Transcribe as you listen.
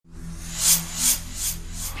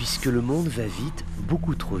Puisque le monde va vite,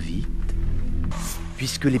 beaucoup trop vite,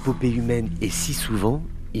 puisque l'épopée humaine est si souvent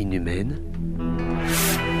inhumaine,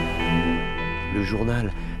 le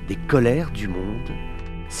journal des colères du monde,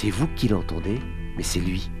 c'est vous qui l'entendez, mais c'est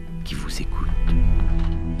lui qui vous écoute.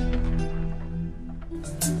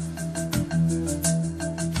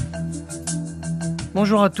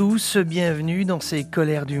 Bonjour à tous, bienvenue dans ces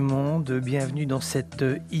colères du monde, bienvenue dans cette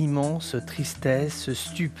immense tristesse,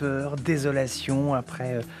 stupeur, désolation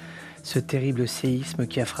après ce terrible séisme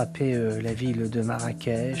qui a frappé la ville de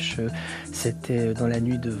Marrakech. C'était dans la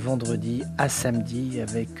nuit de vendredi à samedi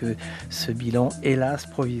avec ce bilan hélas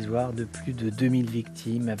provisoire de plus de 2000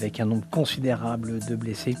 victimes avec un nombre considérable de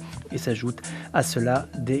blessés et s'ajoute à cela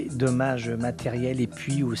des dommages matériels et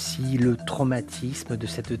puis aussi le traumatisme de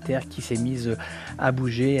cette terre qui s'est mise à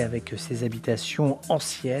bouger avec ces habitations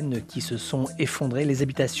anciennes qui se sont effondrées. Les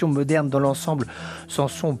habitations modernes dans l'ensemble s'en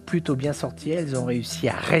sont plutôt bien sorties, elles ont réussi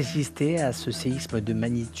à résister à ce séisme de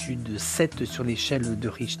magnitude 7 sur l'échelle de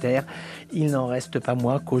Richter. Il n'en reste pas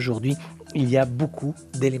moins qu'aujourd'hui, il y a beaucoup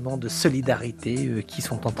d'éléments de solidarité qui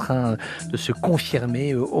sont en train de se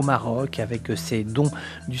confirmer au Maroc avec ces dons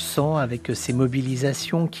du sang, avec ces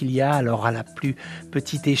mobilisations qu'il y a alors à la plus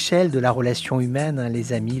petite échelle de la relation humaine,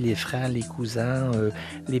 les amis, les frères, les cousins,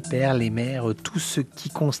 les pères, les mères, tout ce qui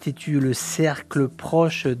constitue le cercle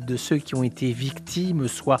proche de ceux qui ont été victimes,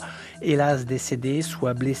 soit hélas décédés,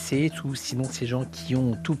 soit blessés, ou sinon ces gens qui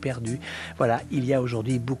ont tout perdu. Voilà, il y a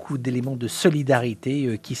aujourd'hui beaucoup d'éléments de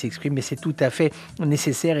solidarité qui s'expriment, mais c'est tout à fait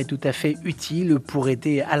nécessaire et tout à fait utile pour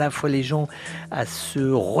aider à la fois les gens à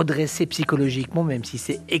se redresser psychologiquement, même si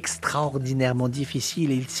c'est extraordinairement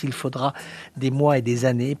difficile et s'il faudra des mois et des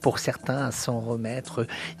années pour certains à s'en remettre.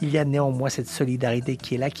 Il y a néanmoins cette solidarité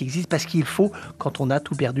qui est là, qui existe parce qu'il faut, quand on a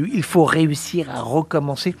tout perdu, il faut réussir à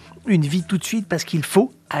recommencer une vie tout de suite parce qu'il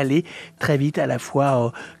faut aller très vite, à la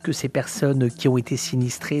fois que ces personnes qui ont été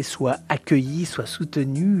sinistrées soient accueillies, soient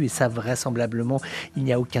soutenues, et ça vraisemblablement, il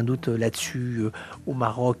n'y a aucun doute là-dessus. Au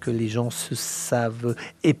Maroc, les gens se savent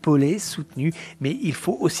épaulés, soutenus, mais il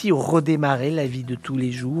faut aussi redémarrer la vie de tous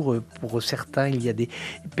les jours. Pour certains, il y a des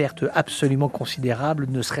pertes absolument considérables,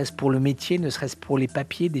 ne serait-ce pour le métier, ne serait-ce pour les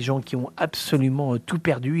papiers, des gens qui ont absolument tout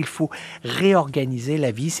perdu. Il faut réorganiser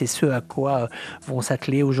la vie, c'est ce à quoi vont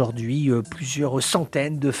s'atteler aujourd'hui plusieurs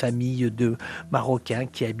centaines de familles de Marocains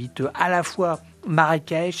qui habitent à la fois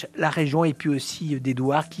Marrakech, la région et puis aussi des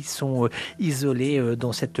douars qui sont isolés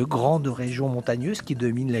dans cette grande région montagneuse qui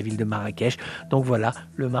domine la ville de Marrakech. Donc voilà,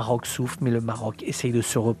 le Maroc souffre, mais le Maroc essaye de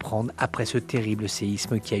se reprendre après ce terrible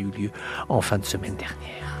séisme qui a eu lieu en fin de semaine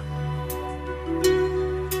dernière.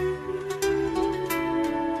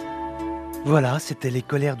 Voilà, c'était les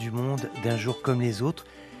colères du monde d'un jour comme les autres,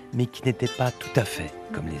 mais qui n'étaient pas tout à fait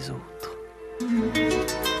comme les autres.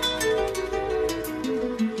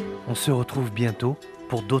 On se retrouve bientôt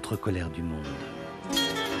pour d'autres colères du monde.